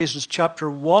Ephesians chapter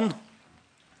 1.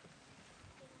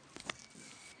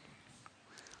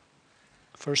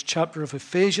 First chapter of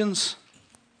Ephesians.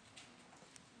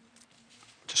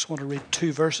 Just want to read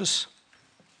two verses.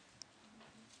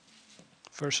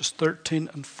 Verses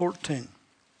 13 and 14.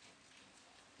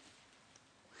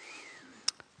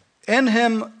 In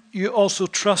him you also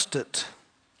trusted,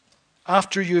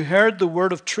 after you heard the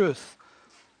word of truth,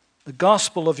 the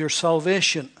gospel of your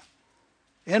salvation,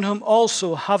 in whom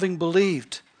also, having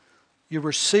believed, you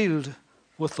were sealed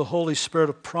with the Holy Spirit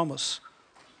of promise,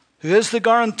 who is the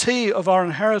guarantee of our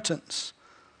inheritance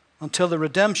until the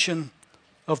redemption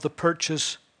of the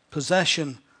purchased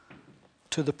possession,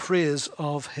 to the praise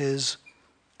of his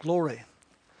glory.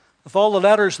 Of all the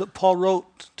letters that Paul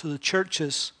wrote to the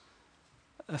churches,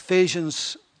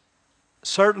 Ephesians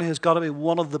certainly has got to be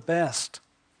one of the best.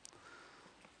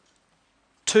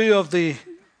 Two of the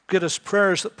greatest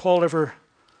prayers that Paul ever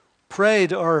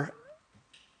prayed are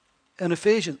in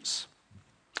Ephesians.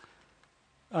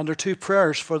 And they're two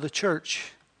prayers for the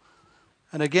church.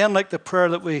 And again, like the prayer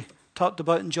that we talked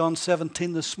about in John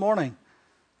 17 this morning,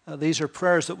 these are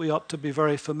prayers that we ought to be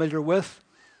very familiar with.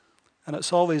 And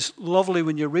it's always lovely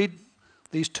when you read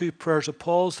these two prayers of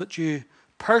Paul's that you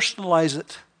personalize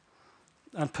it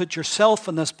and put yourself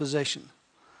in this position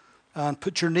and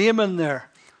put your name in there.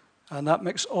 And that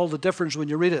makes all the difference when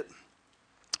you read it.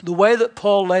 The way that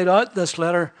Paul laid out this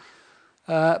letter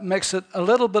makes it a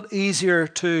little bit easier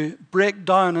to break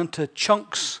down into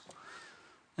chunks,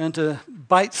 into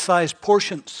bite-sized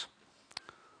portions.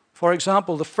 For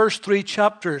example, the first three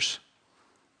chapters,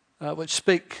 which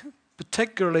speak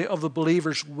particularly of the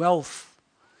believer's wealth.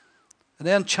 And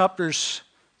then chapters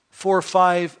 4,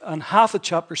 5, and half of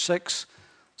chapter 6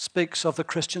 speaks of the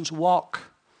Christian's walk.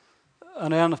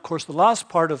 And then, of course, the last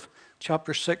part of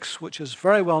chapter 6, which is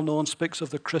very well known, speaks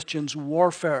of the Christian's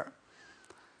warfare.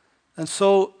 And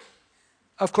so,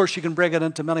 of course, you can break it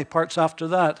into many parts after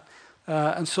that.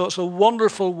 And so it's a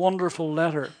wonderful, wonderful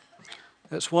letter.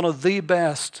 It's one of the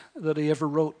best that he ever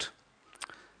wrote.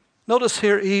 Notice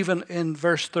here, even in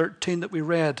verse 13 that we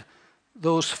read,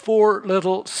 those four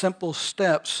little simple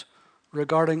steps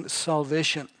regarding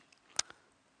salvation.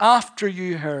 After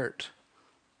you heard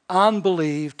and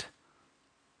believed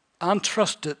and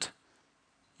trusted,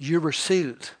 you were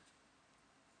sealed.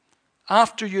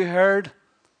 After you heard,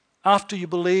 after you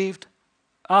believed,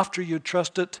 after you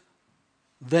trusted,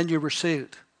 then you were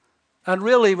sealed. And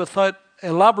really, without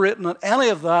elaborating on any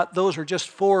of that, those are just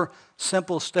four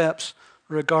simple steps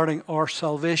regarding our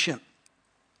salvation.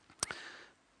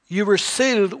 You were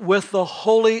sealed with the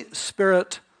Holy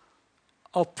Spirit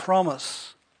of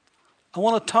promise. I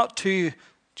want to talk to you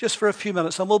just for a few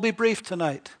minutes, and we'll be brief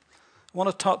tonight. I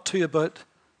want to talk to you about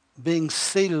being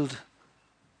sealed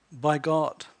by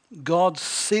God. God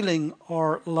sealing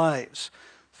our lives.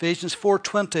 Ephesians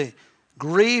 4:20,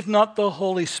 grieve not the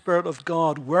Holy Spirit of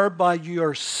God, whereby you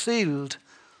are sealed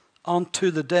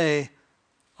unto the day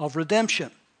of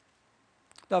redemption.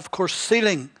 Now, of course,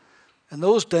 sealing in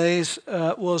those days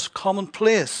was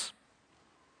commonplace.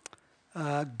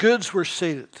 Goods were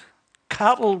sealed.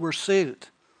 Cattle were sealed.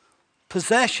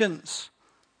 Possessions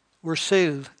were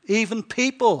sealed. Even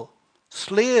people,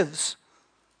 slaves,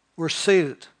 were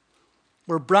sealed,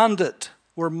 were branded,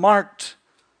 were marked,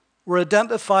 were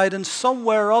identified in some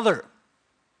way or other.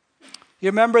 You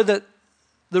remember that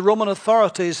the Roman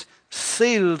authorities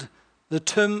sealed the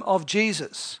tomb of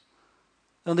Jesus,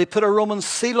 and they put a Roman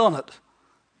seal on it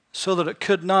so that it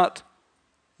could not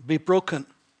be broken.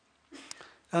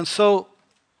 And so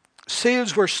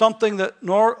seals were something that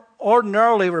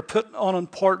ordinarily were put on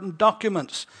important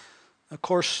documents. Of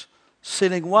course,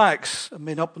 sealing wax,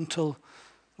 up until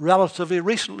relatively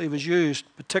recently was used,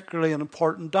 particularly in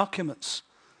important documents.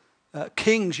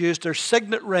 Kings used their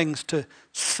signet rings to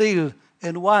seal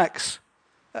in wax.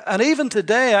 And even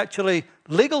today, actually,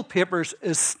 legal papers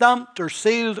is stamped or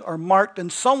sealed or marked in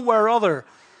some way or other,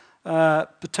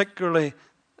 particularly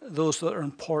those that are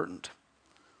important.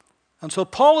 And so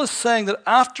Paul is saying that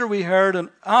after we heard and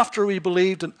after we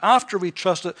believed and after we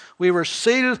trusted, we were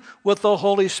sealed with the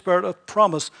Holy Spirit of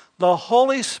promise. The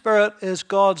Holy Spirit is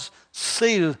God's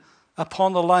seal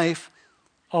upon the life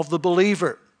of the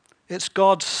believer. It's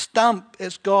God's stamp,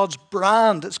 it's God's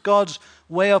brand, it's God's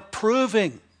way of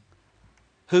proving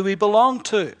who we belong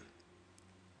to.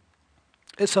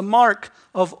 It's a mark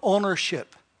of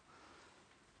ownership.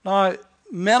 Now,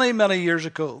 many, many years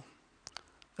ago,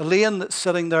 Elaine that's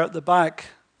sitting there at the back,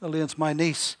 Elaine's my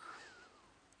niece,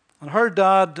 and her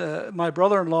dad, my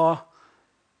brother-in-law,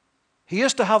 he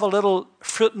used to have a little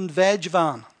fruit and veg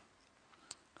van,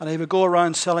 and he would go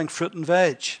around selling fruit and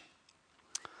veg.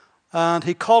 And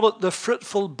he called it the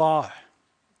Fruitful Bough.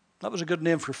 That was a good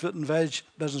name for fruit and veg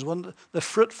business, wasn't it? The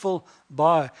Fruitful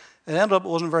Bough. It ended up it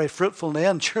wasn't very fruitful in the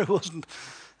end, sure it wasn't.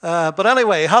 But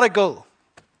anyway, how to go.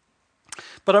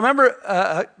 But I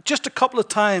remember just a couple of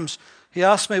times he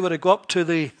asked me would I go up to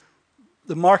the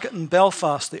market in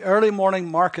Belfast, the early morning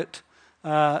market,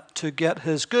 to get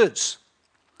his goods.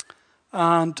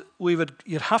 And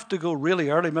you'd have to go really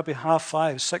early, maybe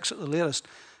 5:30, 6 at the latest.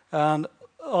 And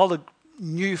all the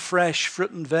new fresh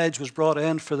fruit and veg was brought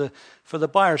in for the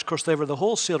buyers. Of course, they were the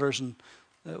wholesalers and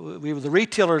we were the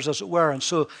retailers, as it were. And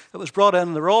so it was brought in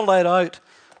and they were all laid out.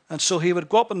 And so he would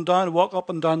go up and down, walk up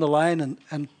and down the line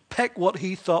and pick what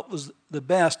he thought was the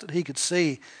best that he could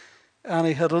see. And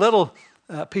he had a little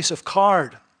piece of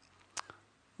card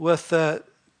with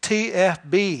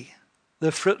TFB,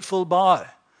 the Fruitful Bough.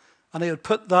 And he would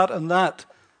put that in that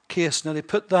case, and he'd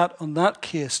put that on that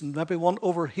case, and maybe one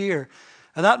over here.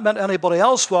 And that meant anybody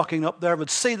else walking up there would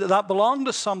see that that belonged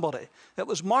to somebody. It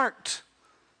was marked.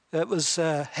 It was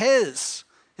his.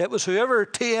 It was whoever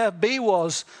TFB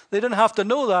was. They didn't have to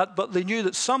know that, but they knew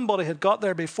that somebody had got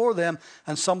there before them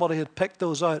and somebody had picked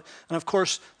those out. And of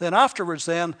course, then afterwards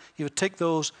then, you would take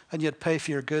those and you'd pay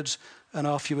for your goods and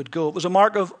off you would go. It was a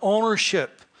mark of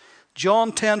ownership.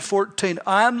 John 10:14,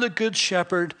 I am the good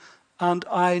shepherd and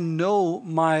I know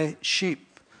my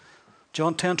sheep.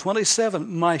 John 10:27,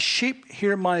 my sheep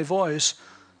hear my voice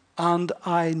and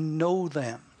I know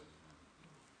them.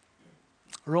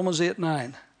 Romans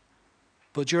 8:9,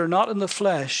 but you're not in the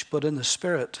flesh, but in the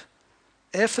Spirit,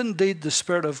 if indeed the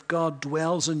Spirit of God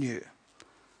dwells in you.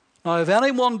 Now, if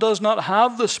anyone does not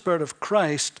have the Spirit of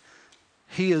Christ,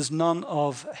 he is none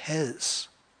of his.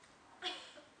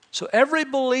 So every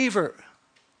believer,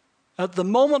 at the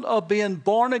moment of being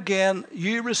born again,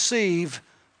 you receive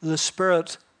the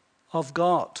Spirit of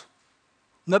God.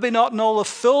 Maybe not in all the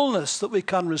fullness that we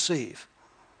can receive,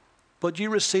 but you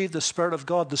receive the Spirit of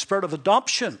God, the Spirit of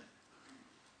adoption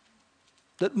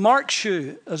that marks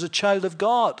you as a child of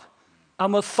God.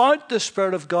 And without the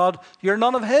Spirit of God, you're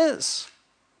none of his.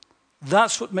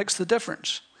 That's what makes the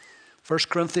difference. 1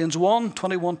 Corinthians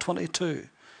 1:21-22.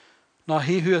 Now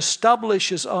he who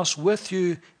establishes us with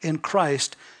you in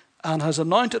Christ and has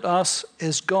anointed us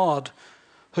is God,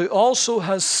 who also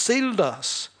has sealed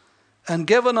us and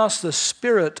given us the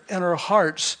Spirit in our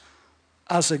hearts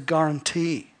as a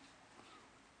guarantee.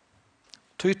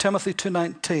 2 Timothy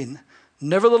 2:19.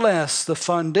 Nevertheless, the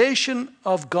foundation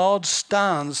of God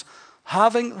stands,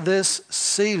 having this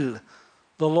seal,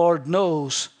 the Lord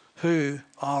knows who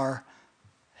are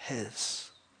his.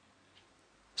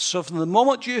 So from the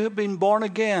moment you have been born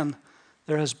again,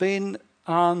 there has been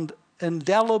an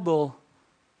indelible,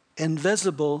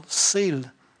 invisible seal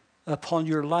upon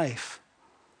your life,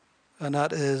 and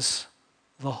that is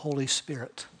the Holy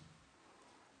Spirit.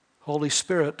 Holy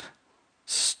Spirit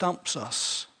stamps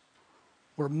us.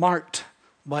 We're marked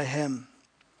by him.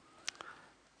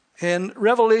 In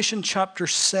Revelation chapter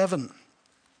 7,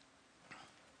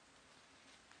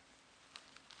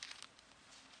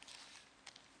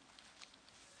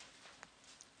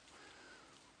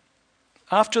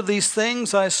 after these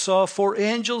things I saw 4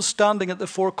 angels standing at the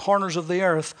 4 corners of the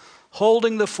earth,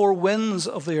 holding the 4 winds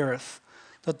of the earth,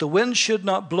 that the wind should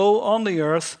not blow on the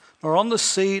earth, nor on the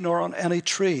sea, nor on any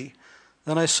tree.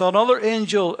 Then I saw another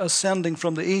angel ascending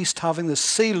from the east, having the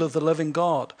seal of the living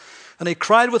God. And he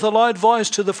cried with a loud voice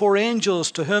to the 4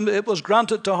 angels, to whom it was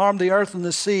granted to harm the earth and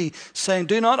the sea, saying,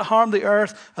 do not harm the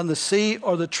earth and the sea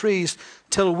or the trees,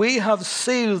 till we have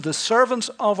sealed the servants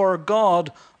of our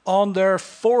God on their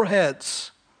foreheads.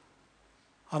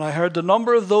 And I heard the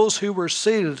number of those who were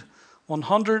sealed,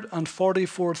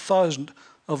 144,000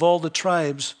 of all the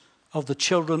tribes of the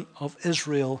children of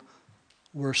Israel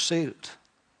were sealed.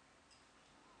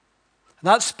 And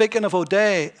that's speaking of a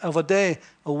day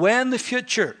away in the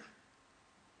future,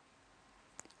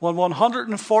 when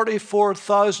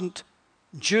 144,000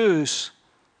 Jews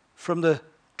from the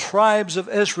tribes of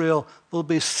Israel will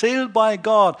be sealed by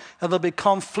God and they'll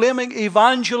become flaming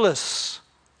evangelists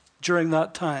during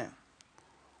that time.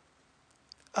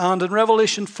 And in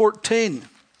Revelation 14,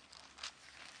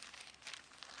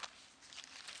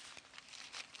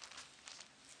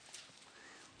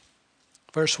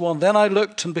 verse 1, then I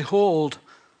looked, and behold,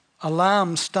 a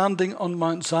lamb standing on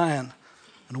Mount Zion,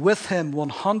 and with him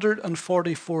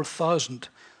 144,000,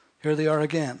 here they are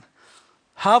again,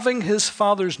 having his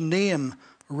Father's name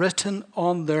written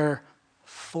on their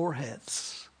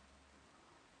foreheads.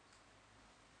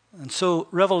 And so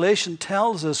Revelation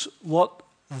tells us what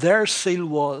their seal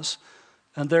was,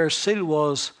 and their seal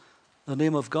was the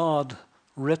name of God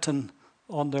written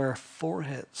on their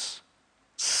foreheads,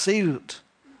 sealed,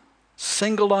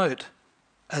 singled out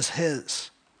as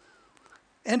his.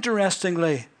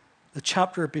 Interestingly, the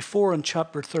chapter before, in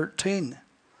chapter 13,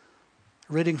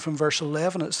 reading from verse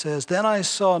 11, it says, "Then I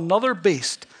saw another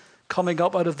beast coming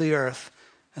up out of the earth,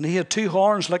 and he had 2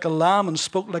 horns like a lamb and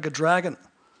spoke like a dragon."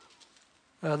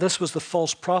 This was the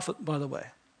false prophet, by the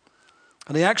way.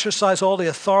 "And he exercised all the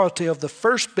authority of the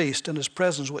first beast in his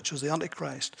presence," which was the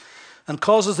Antichrist, "and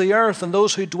causes the earth and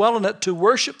those who dwell in it to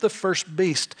worship the first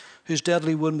beast whose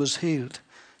deadly wound was healed.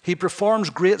 He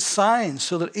performs great signs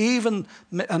so that he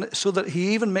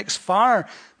even makes fire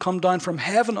come down from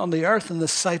heaven on the earth in the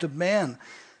sight of men.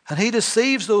 And he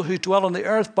deceives those who dwell on the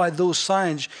earth by those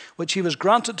signs which he was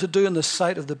granted to do in the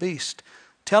sight of the beast,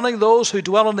 telling those who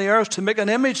dwell on the earth to make an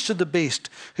image to the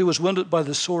beast who was wounded by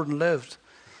the sword and lived.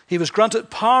 He was granted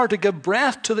power to give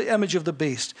breath to the image of the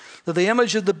beast, that the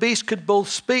image of the beast could both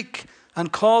speak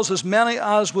and cause as many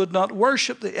as would not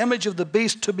worship the image of the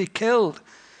beast to be killed.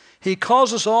 He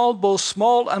causes all, both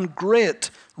small and great,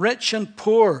 rich and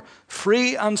poor,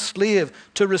 free and slave,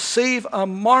 to receive a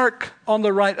mark on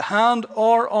the right hand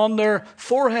or on their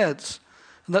foreheads,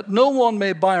 and that no one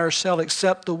may buy or sell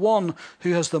except the one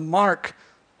who has the mark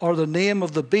or the name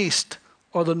of the beast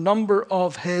or the number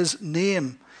of his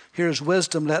name. Here's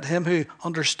wisdom. Let him who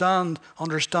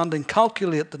understanding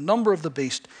calculate the number of the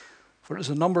beast, for it is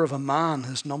the number of a man.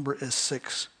 His number is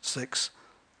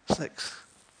 666.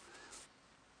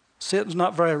 Satan's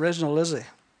not very original, is he?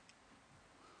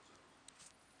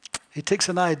 He takes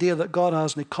an idea that God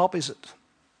has and he copies it.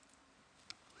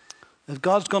 If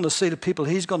God's going to see the people,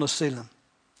 he's going to see them.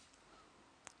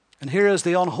 And here is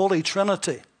the unholy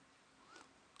Trinity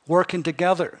working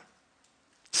together,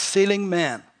 sealing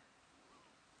men,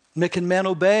 making men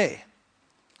obey,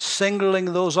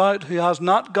 singling those out who has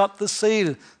not got the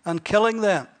seal and killing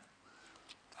them.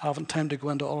 I haven't time to go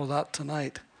into all of that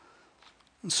tonight.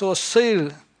 And so a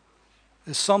seal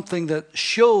is something that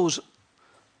shows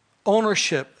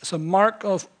ownership. It's a mark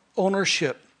of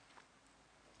ownership.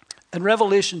 In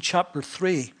Revelation chapter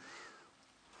 3,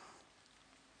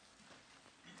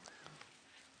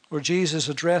 where Jesus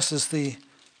addresses the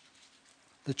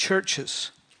churches,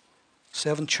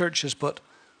 7 churches, but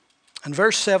in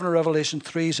verse 7 of Revelation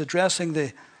 3, he's addressing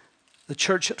the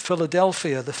church at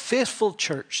Philadelphia, the faithful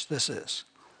church this is.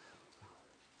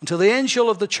 And to the angel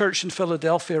of the church in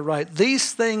Philadelphia write,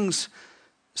 "These things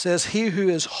says he who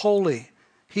is holy,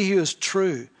 he who is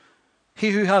true,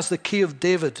 he who has the key of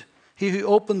David, he who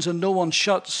opens and no one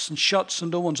shuts, and shuts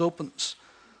and no one opens.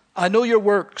 I know your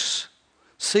works.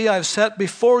 See, I've set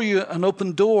before you an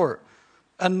open door,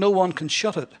 and no one can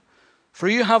shut it. For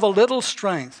you have a little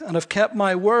strength, and have kept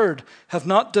my word, have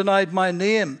not denied my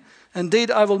name.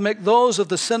 Indeed, I will make those of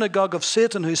the synagogue of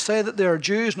Satan who say that they are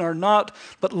Jews and are not,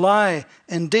 but lie.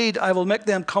 Indeed, I will make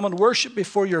them come and worship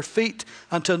before your feet,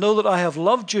 and to know that I have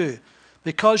loved you.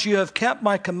 Because you have kept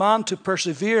my command to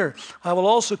persevere, I will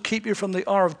also keep you from the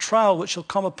hour of trial which shall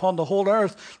come upon the whole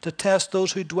earth to test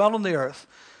those who dwell on the earth.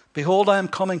 Behold, I am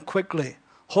coming quickly.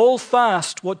 Hold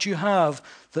fast what you have,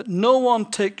 that no one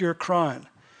take your crown.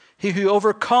 He who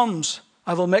overcomes,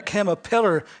 I will make him a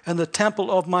pillar in the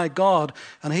temple of my God,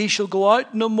 and he shall go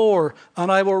out no more.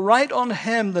 And I will write on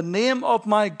him the name of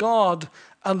my God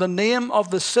and the name of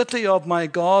the city of my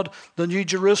God, the new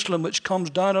Jerusalem, which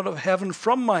comes down out of heaven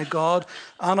from my God.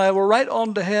 And I will write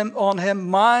on him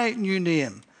my new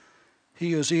name.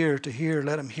 He who has ear to hear,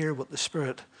 let him hear what the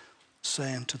Spirit is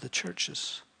saying to the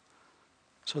churches."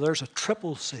 So there's a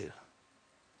triple seal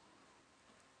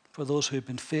for those who have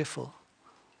been faithful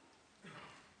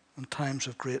in times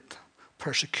of great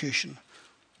persecution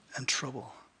and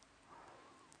trouble.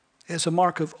 It's a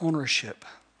mark of ownership.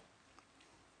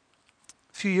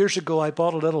 A few years ago, I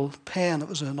bought a little pen. It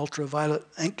was an ultraviolet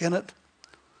ink in it.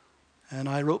 And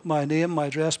I wrote my name, my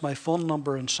address, my phone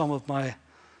number, and some of my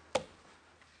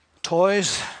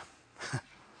toys,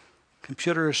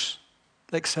 computers,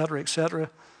 etc., etc.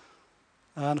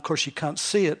 And of course, you can't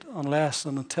see it unless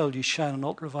and until you shine an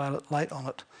ultraviolet light on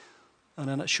it. And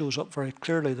then it shows up very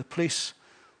clearly. The police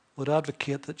would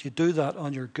advocate that you do that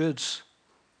on your goods.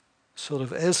 So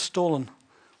if it is stolen,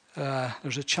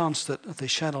 there's a chance that if they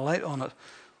shine a light on it,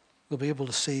 they'll be able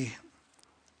to see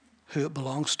who it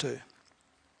belongs to.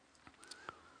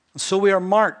 And so we are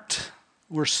marked,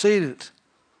 we're sealed,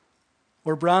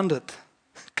 we're branded.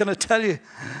 Can I tell you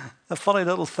a funny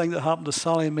little thing that happened to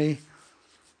Sally and me?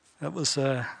 It was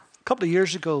a couple of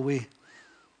years ago. We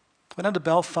went into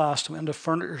Belfast, went into a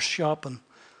furniture shop, and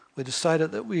we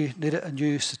decided that we needed a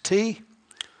new settee.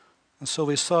 And so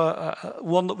we saw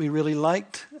one that we really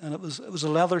liked, and it was a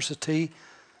leather settee.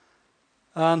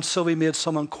 And so we made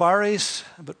some inquiries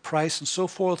about price and so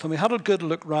forth, and we had a good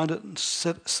look around it and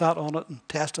sat on it and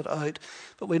tested it out.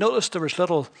 But we noticed there was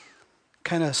little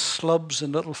kind of slubs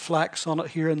and little flecks on it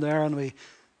here and there, and we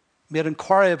made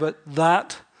inquiry about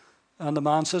that, and the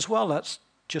man says, well, that's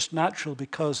just natural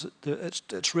because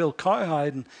it's real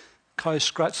cowhide, and cows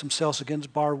scratch themselves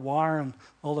against barbed wire and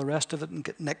all the rest of it and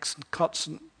get nicks and cuts,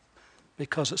 and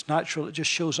because it's natural, it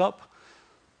just shows up.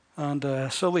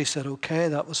 And so we said, okay,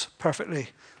 that was perfectly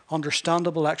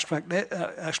understandable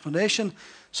explanation.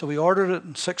 So we ordered it,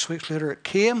 and 6 weeks later it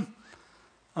came.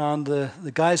 And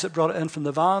the guys that brought it in from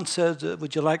the van said,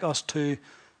 would you like us to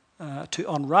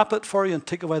unwrap it for you and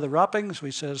take away the wrappings?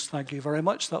 We says, thank you very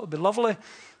much, that would be lovely.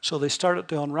 So they started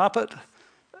to unwrap it,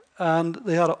 and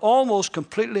they had it almost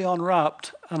completely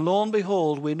unwrapped, and lo and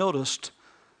behold, we noticed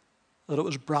that it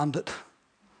was branded.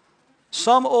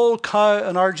 Some old cow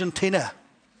in Argentina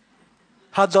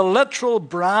had the literal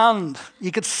brand.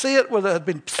 You could see it where it had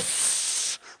been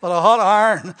with a hot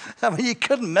iron. I mean, you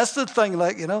couldn't miss the thing,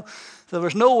 There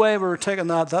was no way we were taking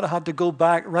that. That had to go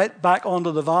right back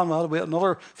onto the van. We had to wait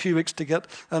another few weeks to get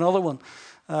another one.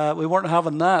 We weren't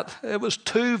having that. It was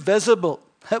too visible.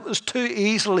 It was too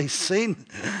easily seen.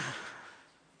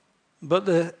 But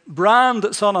the brand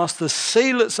that's on us, the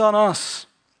seal that's on us,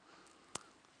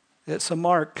 it's a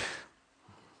mark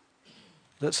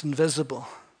that's invisible.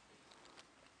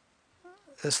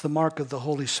 It's the mark of the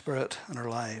Holy Spirit in our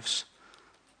lives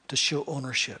to show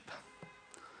ownership.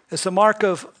 It's a mark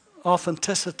of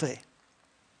authenticity.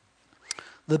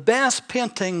 The best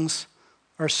paintings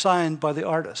are signed by the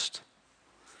artist.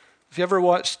 Have you ever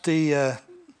watched the,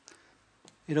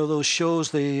 those shows,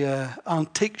 the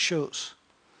antique shows?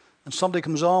 And somebody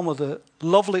comes on with a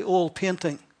lovely old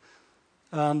painting,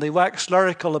 and they wax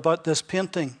lyrical about this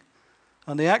painting,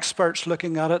 and the expert's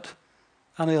looking at it,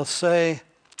 and he'll say,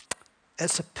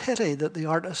 it's a pity that the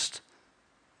artist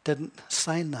didn't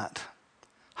sign that.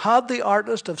 Had the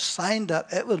artist have signed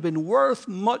that, it would have been worth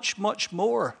much, much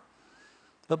more.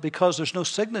 But because there's no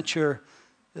signature,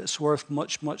 it's worth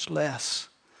much, much less.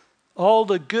 All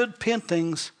the good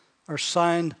paintings are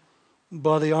signed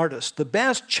by the artist. The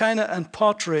best china and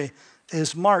pottery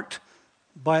is marked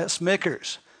by its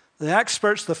makers. The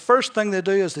experts, the first thing they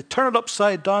do is they turn it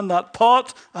upside down, that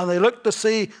pot, and they look to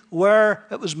see where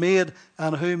it was made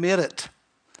and who made it.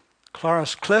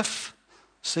 Clarence Cliff,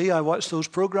 see, I watched those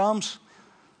programs,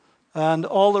 and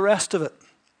all the rest of it.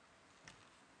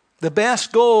 The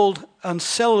best gold and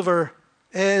silver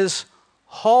is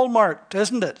hallmarked,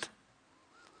 isn't it?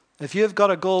 If you've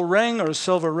got a gold ring or a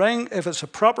silver ring, if it's a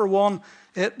proper one,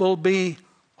 it will be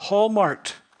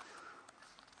hallmarked.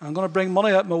 I'm going to bring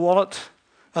money out of my wallet,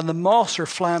 and the moths are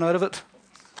flying out of it.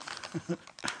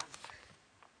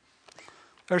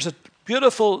 There's a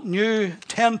beautiful new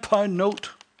 £10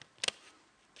 note,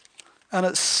 and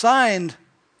it's signed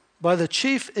by the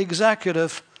chief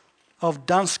executive of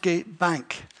Danske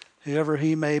Bank, whoever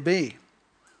he may be.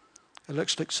 It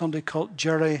looks like somebody called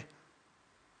Jerry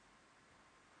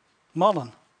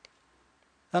Mullen.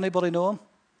 Anybody know him?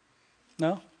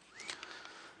 No?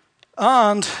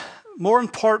 And more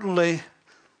importantly,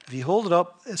 if you hold it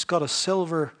up, it's got a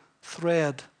silver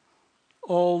thread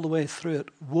all the way through it,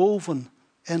 woven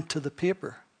into the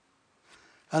paper.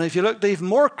 And if you look even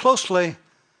more closely,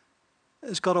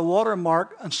 it's got a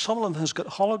watermark, and some of them has got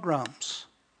holograms.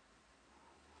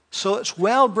 So it's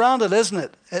well branded, isn't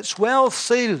it? It's well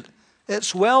sealed.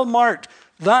 It's well marked.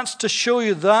 That's to show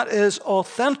you that is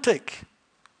authentic.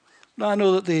 Now, I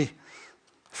know that the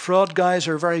fraud guys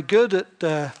are very good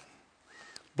at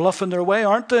bluffing their way,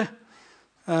 aren't they?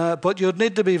 But you'd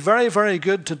need to be very, very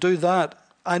good to do that.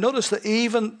 I notice that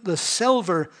even the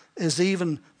silver is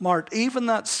even marked. Even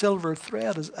that silver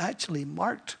thread is actually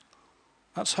marked.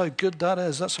 That's how good that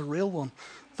is. That's a real one.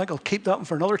 I think I'll keep that one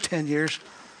for another 10 years.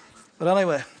 But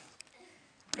anyway,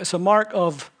 it's a mark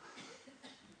of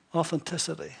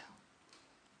authenticity.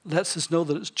 Lets us know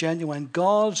that it's genuine.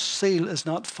 God's seal is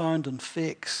not found in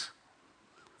fakes.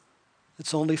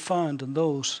 It's only found in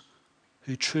those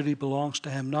who truly belongs to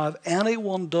him. Now, if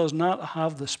anyone does not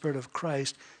have the Spirit of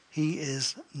Christ, he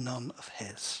is none of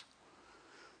his.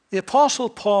 The Apostle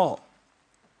Paul,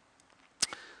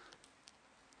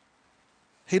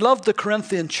 he loved the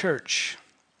Corinthian church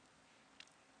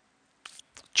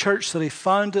that he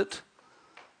founded,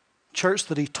 church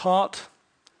that he taught.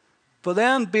 But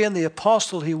then, being the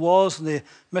apostle he was and the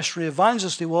missionary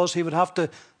evangelist he was, he would have to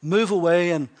move away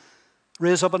and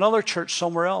raise up another church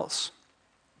somewhere else.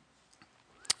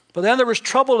 But then there was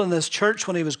trouble in this church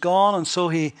when he was gone, and so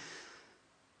he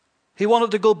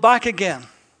wanted to go back again.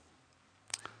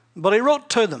 But he wrote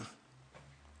to them.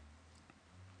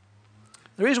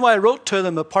 The reason why I wrote to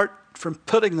them, apart from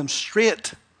putting them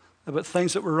straight about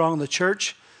things that were wrong in the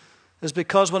church, is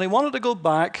because when he wanted to go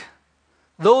back,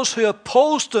 those who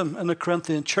opposed him in the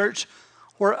Corinthian church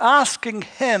were asking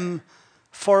him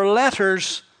for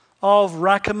letters of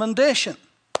recommendation.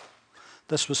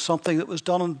 This was something that was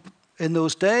done in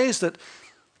those days, that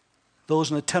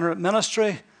those in itinerant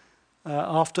ministry,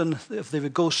 often if they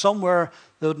would go somewhere,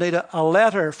 they would need a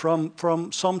letter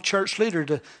from some church leader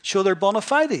to show their bona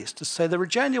fides, to say they were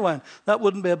genuine. That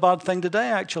wouldn't be a bad thing today,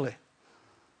 actually.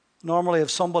 Normally, if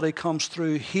somebody comes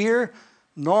through here,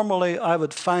 normally I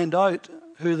would find out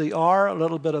who they are, a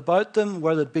little bit about them,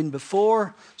 where they'd been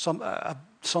before.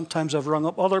 Sometimes I've rung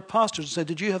up other pastors and said,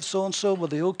 did you have so-and-so? Were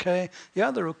they okay?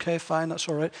 Yeah, they're okay, fine, that's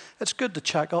all right. It's good to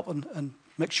check up and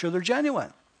make sure they're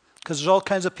genuine, because there's all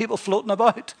kinds of people floating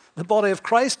about the body of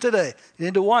Christ today. You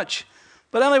need to watch.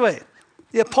 But anyway,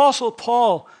 the Apostle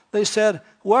Paul, they said,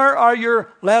 where are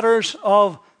your letters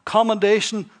of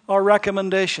commendation or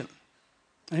recommendation?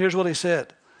 And here's what he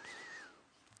said.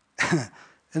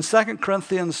 In 2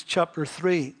 Corinthians chapter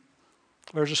 3,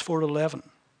 verses 4 to 11.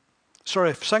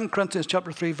 2 Corinthians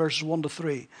chapter 3, verses 1 to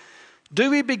 3. Do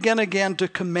we begin again to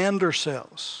commend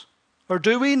ourselves? Or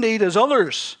do we need, as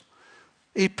others,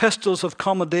 epistles of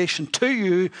commendation to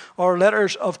you or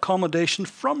letters of commendation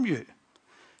from you?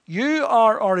 You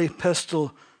are our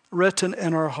epistle written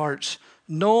in our hearts,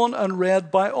 known and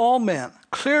read by all men.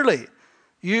 Clearly,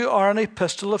 you are an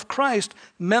epistle of Christ,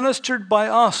 ministered by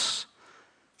us,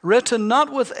 written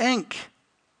not with ink,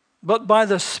 but by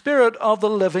the Spirit of the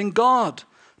living God,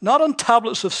 not on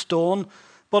tablets of stone,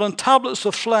 but on tablets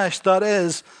of flesh, that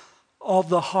is, of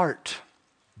the heart.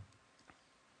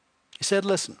 He said,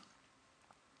 listen,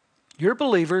 you're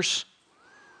believers,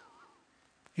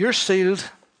 you're sealed,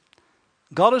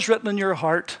 God has written in your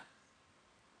heart,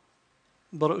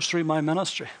 but it was through my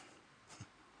ministry.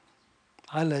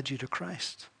 I led you to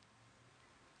Christ.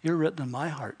 You're written in my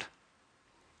heart,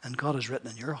 and God has written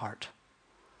in your heart.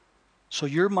 So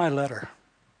you're my letter.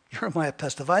 You're my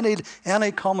epistle. If I need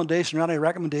any commendation or any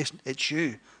recommendation, it's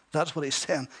you. That's what he's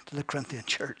saying to the Corinthian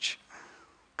church.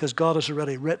 Because God has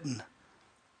already written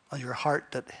on your heart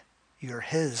that you're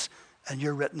his, and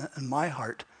you're written in my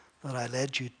heart that I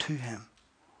led you to him.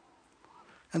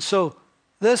 And so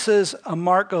this is a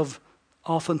mark of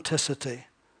authenticity,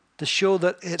 to show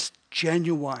that it's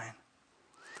genuine.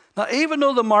 Now, even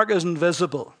though the mark isn't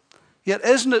visible, yet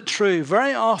isn't it true,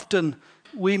 very often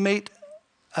we meet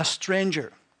a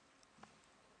stranger.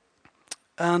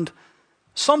 And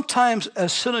sometimes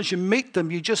as soon as you meet them,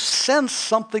 you just sense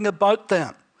something about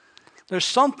them. There's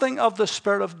something of the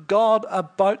Spirit of God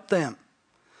about them.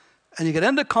 And you get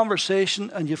into conversation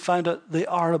and you find out they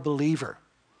are a believer.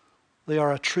 They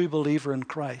are a true believer in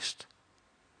Christ.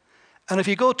 And if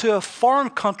you go to a foreign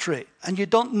country and you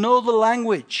don't know the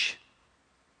language,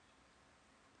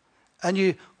 and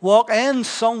you walk in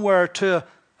somewhere to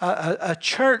a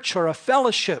church or a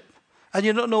fellowship, and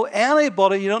you don't know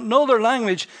anybody, you don't know their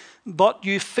language, but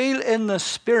you feel in the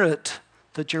Spirit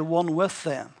that you're one with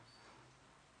them.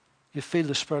 You feel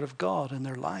the Spirit of God in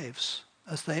their lives,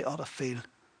 as they ought to feel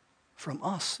from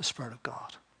us, the Spirit of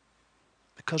God,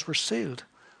 because we're sealed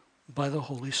by the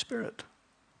Holy Spirit.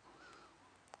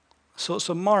 So it's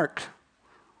a mark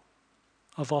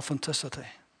of authenticity.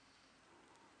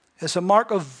 It's a mark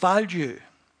of value.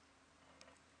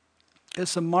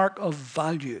 It's a mark of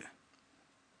value.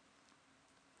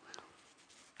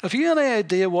 Have you any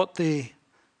idea what the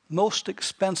most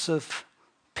expensive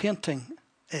painting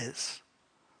is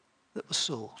that was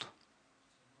sold?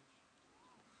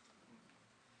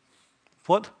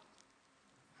 What?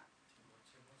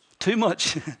 Too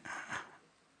much.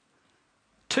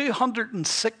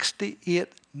 $268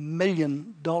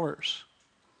 million.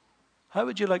 How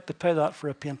would you like to pay that for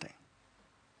a painting?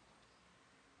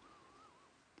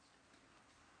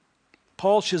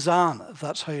 Paul Cézanne, if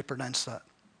that's how you pronounce that.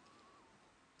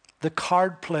 The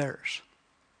Card Players.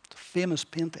 It's a famous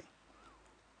painting.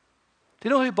 Do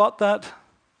you know who bought that?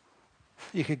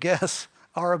 You could guess.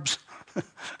 Arabs.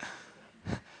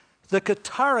 The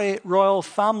Qatari royal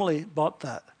family bought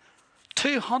that.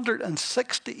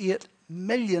 $268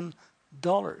 million.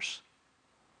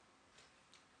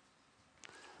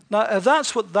 Now, if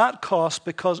that's what that cost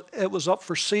because it was up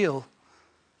for sale,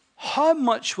 how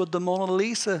much would the Mona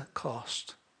Lisa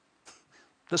cost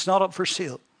that's not up for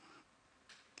sale?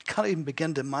 You can't even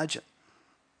begin to imagine.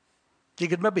 You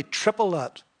could maybe triple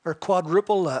that or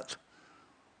quadruple that.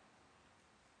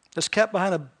 It's kept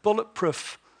behind a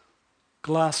bulletproof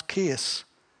glass case,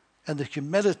 and the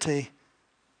humidity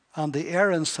and the air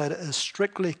inside it is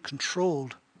strictly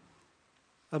controlled.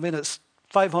 I mean, it's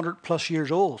 500 plus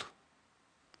years old.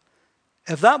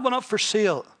 If that went up for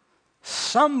sale,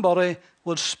 somebody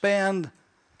would spend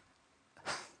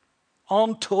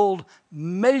untold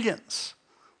millions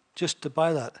just to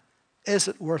buy that. Is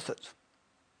it worth it?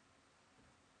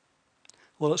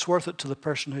 Well, it's worth it to the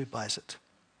person who buys it.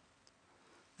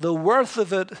 The worth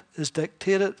of it is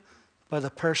dictated by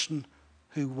the person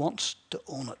who wants to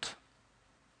own it.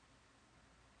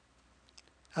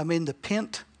 I mean, the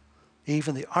paint,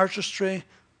 even the artistry,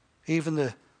 even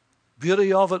the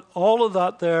beauty of it, all of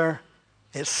that there,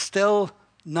 it's still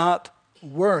not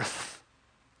worth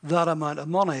that amount of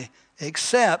money,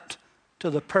 except to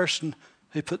the person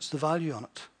who puts the value on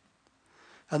it.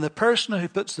 And the person who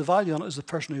puts the value on it is the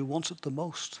person who wants it the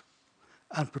most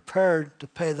and prepared to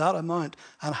pay that amount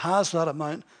and has that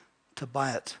amount to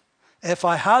buy it. If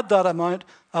I had that amount,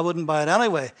 I wouldn't buy it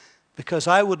anyway, because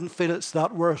I wouldn't feel it's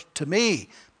that worth to me,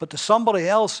 but to somebody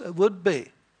else it would be.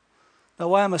 Now,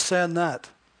 why am I saying that?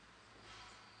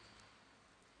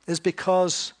 It's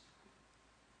because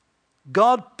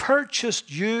God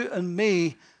purchased you and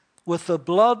me with the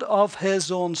blood of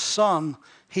his own Son.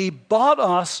 He bought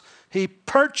us, he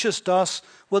purchased us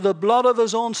with the blood of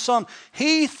his own Son.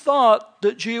 He thought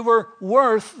that you were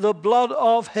worth the blood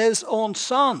of his own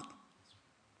Son.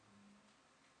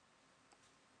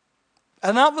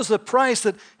 And that was the price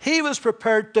that he was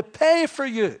prepared to pay for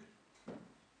you.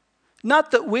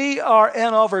 Not that we are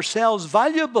in of ourselves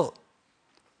valuable,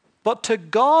 but to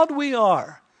God we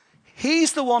are.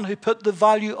 He's the one who put the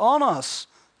value on us,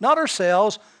 not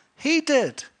ourselves. He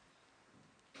did.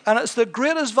 And it's the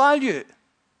greatest value.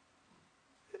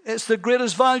 It's the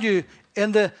greatest value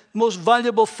in the most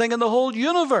valuable thing in the whole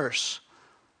universe.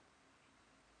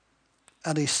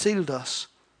 And he sealed us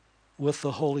with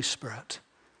the Holy Spirit.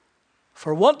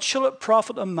 For what shall it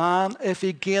profit a man if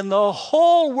he gain the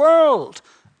whole world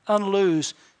and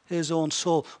lose his own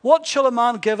soul? What shall a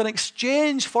man give in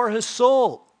exchange for his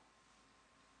soul?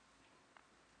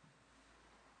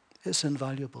 It's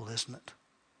invaluable, isn't it?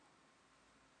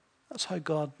 That's how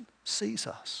God sees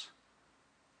us.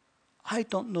 I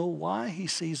don't know why he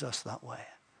sees us that way.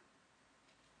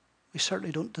 We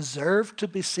certainly don't deserve to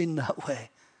be seen that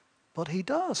way, but he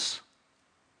does.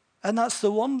 And that's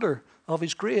the wonder of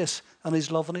his grace and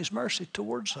his love and his mercy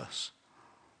towards us.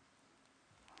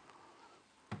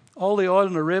 All the oil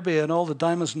in Arabia and all the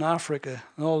diamonds in Africa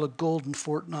and all the gold in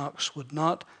Fort Knox would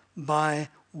not buy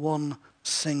one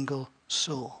single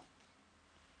soul.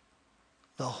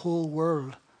 The whole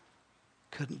world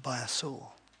couldn't buy a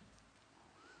soul.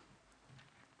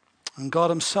 And God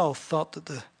himself thought that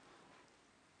the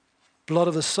blood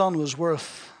of his Son was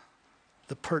worth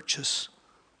the purchase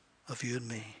of you and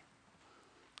me.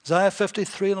 Isaiah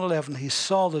 53 and 11, he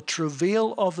saw the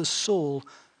travail of the soul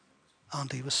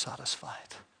and he was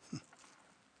satisfied.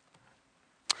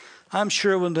 I'm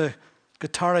sure when the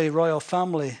Guattari royal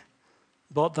family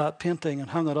bought that painting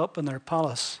and hung it up in their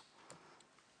palace,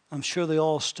 I'm sure they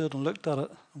all stood and looked at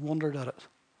it and wondered at it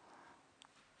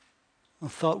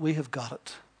and thought, we have got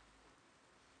it.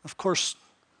 Of course,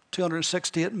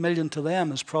 268 million to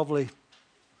them is probably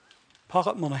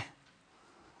pocket money.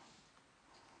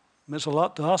 It's a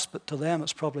lot to us, but to them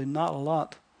it's probably not a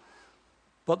lot.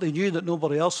 But they knew that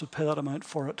nobody else would pay that amount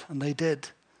for it, and they did.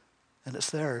 And it's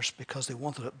theirs because they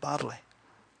wanted it badly.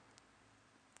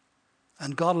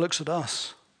 And God looks at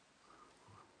us.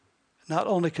 Not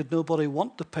only could nobody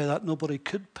want to pay that, nobody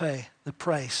could pay the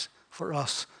price for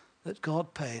us that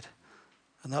God paid.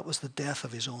 And that was the death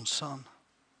of his own Son.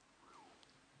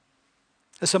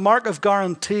 It's a mark of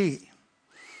guarantee.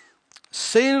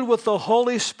 Sealed with the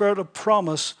Holy Spirit of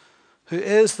promise, who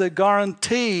is the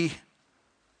guarantee,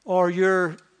 or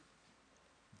your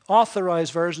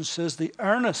authorized version says the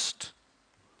earnest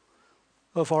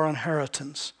of our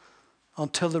inheritance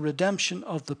until the redemption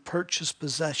of the purchased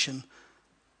possession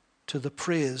to the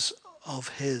praise of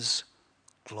his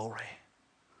glory.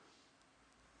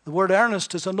 The word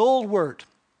earnest is an old word,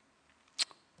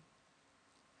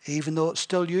 even though it's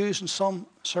still used in some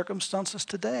circumstances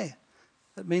today.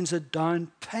 It means a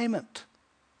down payment.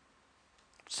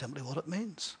 Simply what it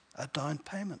means, a down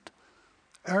payment.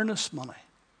 Earnest money.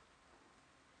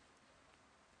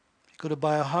 You go to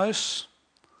buy a house,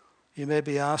 you may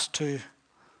be asked to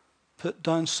put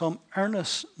down some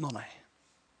earnest money.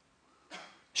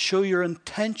 Show your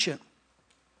intention.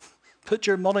 Put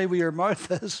your money where your mouth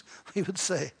is, we would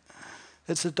say.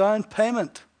 It's a down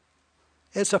payment.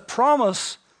 It's a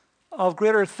promise of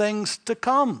greater things to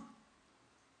come.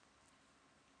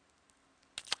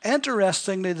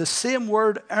 Interestingly, the same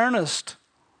word earnest,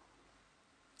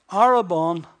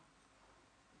 arabon,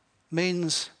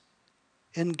 means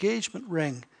engagement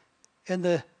ring. In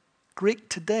the Greek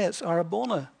today, it's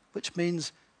arabona, which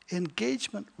means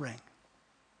engagement ring.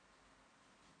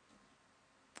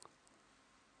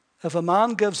 If a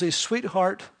man gives his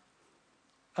sweetheart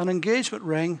an engagement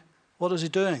ring, what is he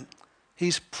doing?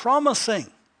 He's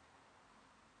promising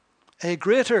a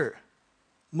greater,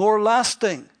 more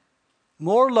lasting,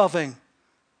 more loving,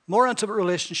 more intimate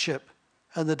relationship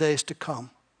in the days to come.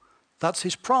 That's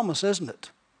his promise, isn't it?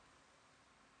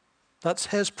 That's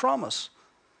his promise.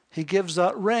 He gives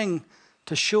that ring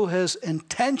to show his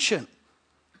intention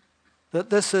that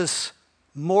this is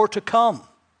more to come.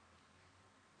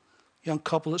 Young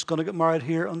couple that's going to get married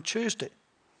here on Tuesday.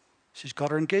 She's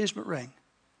got her engagement ring.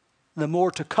 The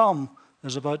more to come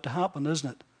is about to happen, isn't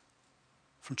it?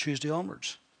 From Tuesday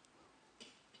onwards.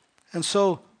 And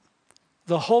so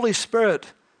the Holy Spirit,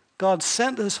 God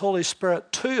sent his Holy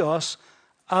Spirit to us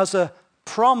as a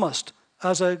promised,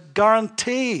 as a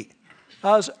guarantee,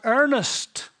 as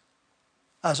earnest,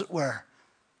 as it were,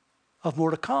 of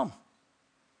more to come.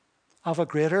 Of a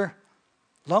greater,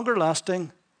 longer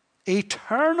lasting,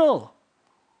 eternal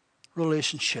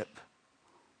relationship.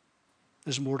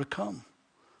 There's more to come.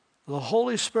 The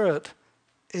Holy Spirit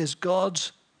is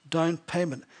God's down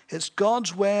payment. It's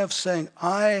God's way of saying,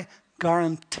 I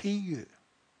guarantee you.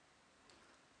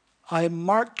 I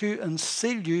mark you and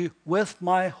seal you with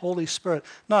my Holy Spirit.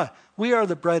 Now, we are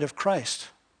the bride of Christ.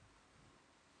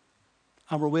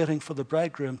 And we're waiting for the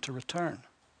bridegroom to return.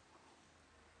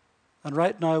 And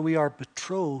right now we are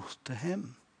betrothed to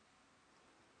him.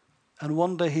 And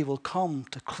one day he will come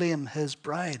to claim his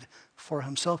bride for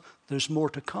himself. There's more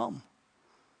to come.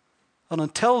 And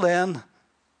until then,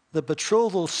 the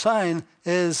betrothal sign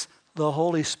is the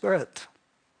Holy Spirit.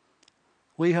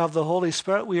 We have the Holy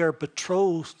Spirit. We are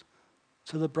betrothed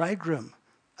to the bridegroom.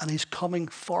 And he's coming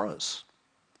for us.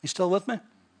 You still with me?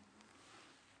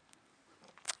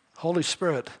 Holy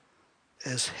Spirit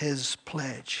is his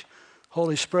pledge.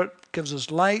 Holy Spirit gives us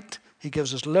light. He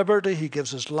gives us liberty. He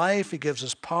gives us life. He gives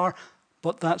us power.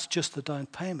 But that's just the down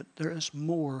payment. There is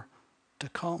more to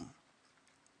come.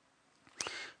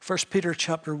 1 Peter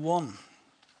chapter 1.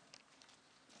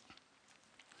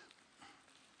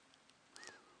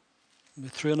 We'll be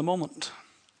through in a moment.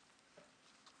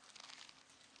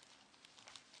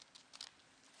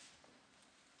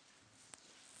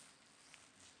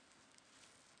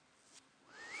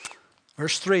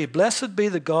 Verse 3, Blessed be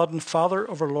the God and Father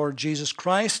of our Lord Jesus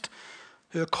Christ,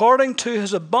 who according to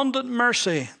his abundant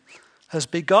mercy has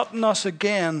begotten us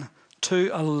again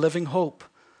to a living hope,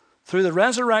 through the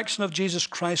resurrection of Jesus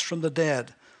Christ from the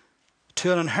dead,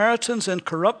 to an inheritance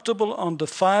incorruptible,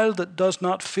 undefiled, that does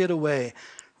not fade away,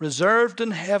 reserved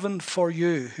in heaven for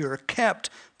you, who are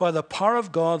kept by the power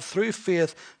of God through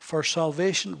faith for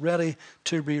salvation, ready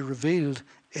to be revealed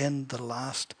in the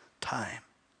last time.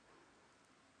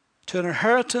 To an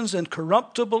inheritance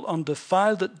incorruptible,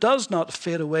 undefiled, that does not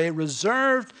fade away,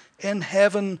 reserved in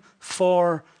heaven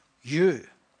for you.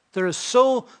 There is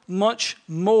so much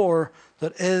more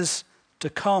that is to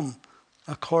come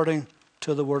according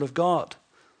to the Word of God.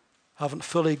 Haven't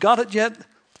fully got it yet,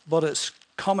 but it's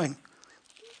coming.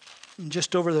 And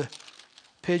just over the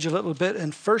page a little bit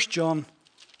in 1 John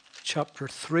chapter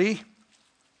 3,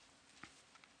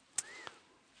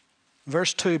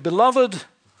 verse 2, Beloved,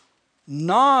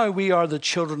 now we are the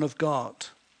children of God,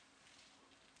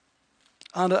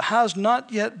 and it has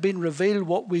not yet been revealed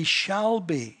what we shall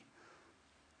be.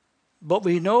 But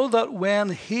we know that when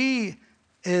he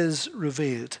is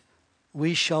revealed,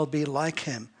 we shall be like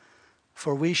him,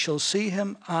 for we shall see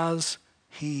him as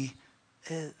he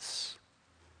is.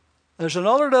 There's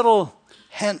another little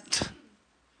hint,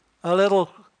 a little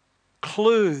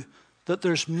clue that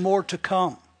there's more to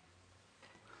come.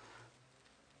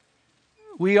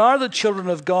 We are the children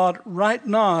of God right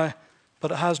now, but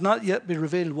it has not yet been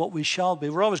revealed what we shall be.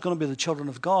 We're always going to be the children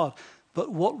of God,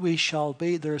 but what we shall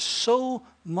be, there's so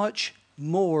much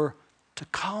more to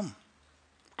come.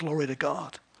 Glory to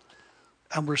God.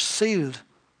 And we're sealed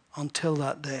until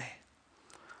that day.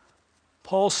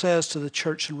 Paul says to the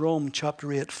church in Rome,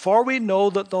 chapter 8, For we know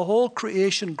that the whole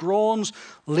creation groans,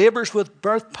 labors with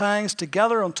birth pangs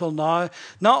together until now.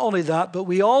 Not only that, but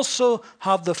we also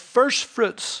have the first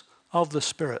fruits of the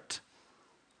Spirit.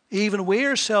 Even we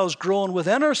ourselves groan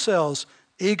within ourselves,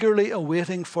 eagerly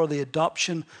awaiting for the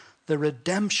adoption, the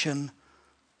redemption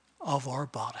of our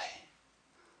body.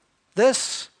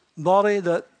 This body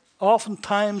that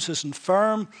oftentimes is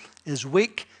infirm, is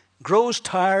weak, grows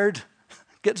tired,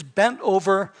 gets bent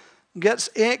over, gets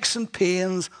aches and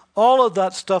pains, all of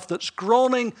that stuff that's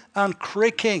groaning and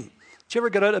creaking. Do you ever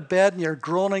get out of bed and you're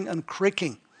groaning and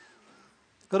creaking?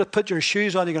 Got to put your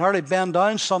shoes on, you can hardly bend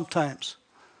down sometimes.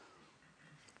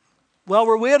 Well,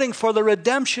 we're waiting for the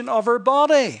redemption of our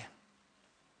body.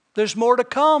 There's more to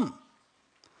come.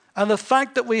 And the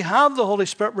fact that we have the Holy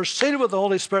Spirit, we're sealed with the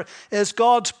Holy Spirit, is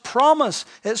God's promise.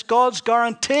 It's God's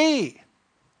guarantee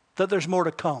that there's more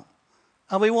to come.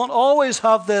 And we won't always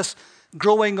have this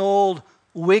growing old,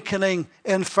 weakening,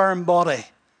 infirm body.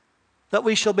 That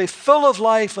we shall be full of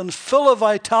life and full of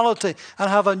vitality and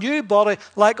have a new body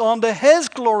like unto his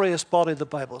glorious body, the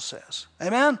Bible says.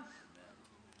 Amen?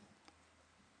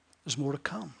 There's more to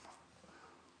come.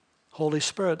 Holy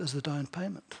Spirit is the down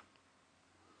payment.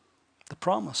 The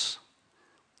promise.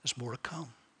 There's more to come.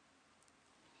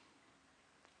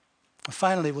 And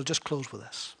finally, we'll just close with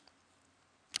this.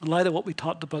 In light of what we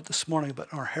talked about this morning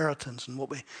about our inheritance and what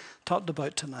we talked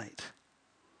about tonight.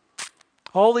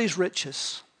 All these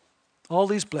riches, all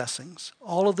these blessings,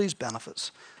 all of these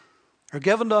benefits are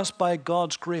given to us by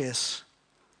God's grace,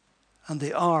 and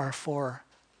they are for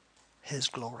his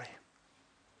glory.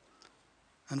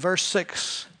 In verse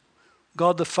 6,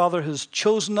 God the Father has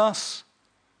chosen us,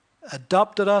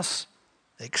 adopted us,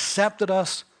 accepted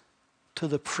us to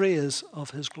the praise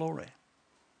of his glory.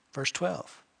 Verse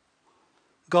 12,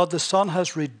 God the Son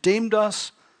has redeemed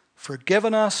us,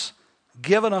 forgiven us,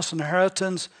 given us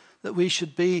inheritance that we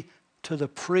should be to the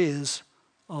praise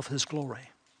of his glory.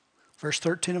 Verse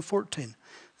 13 and 14,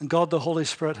 and God the Holy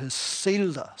Spirit has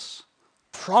sealed us,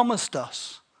 promised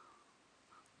us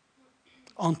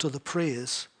unto the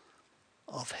praise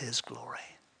of his glory.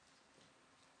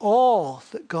 All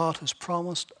that God has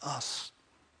promised us,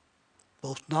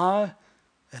 both now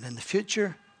and in the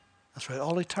future, and throughout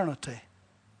all eternity,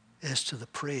 is to the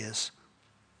praise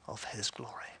of his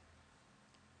glory.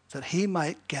 That he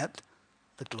might get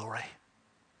the glory.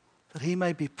 That he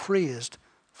may be praised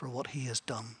for what he has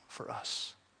done for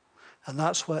us. And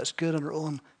that's why it's good in our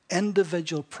own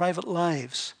individual, private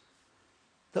lives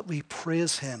that we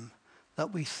praise him,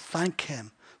 that we thank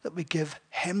him, that we give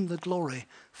him the glory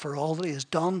for all that he has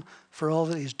done, for all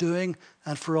that he's doing,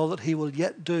 and for all that he will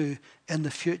yet do in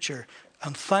the future.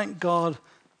 And thank God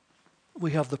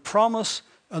we have the promise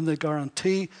and the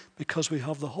guarantee because we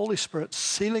have the Holy Spirit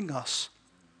sealing us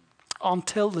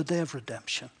until the day of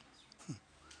redemption.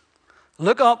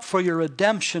 Look up, for your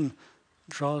redemption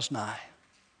draws nigh.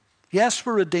 Yes,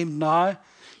 we're redeemed now.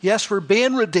 Yes, we're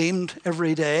being redeemed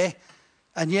every day.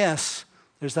 And yes,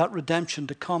 there's that redemption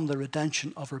to come, the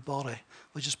redemption of our body,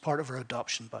 which is part of our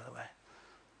adoption, by the way.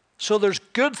 So there's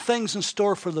good things in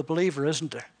store for the believer,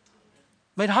 isn't there?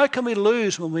 I mean, how can we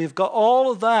lose when we've got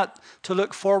all of that to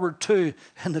look forward to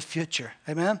in the future?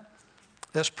 Amen?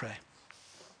 Let's pray.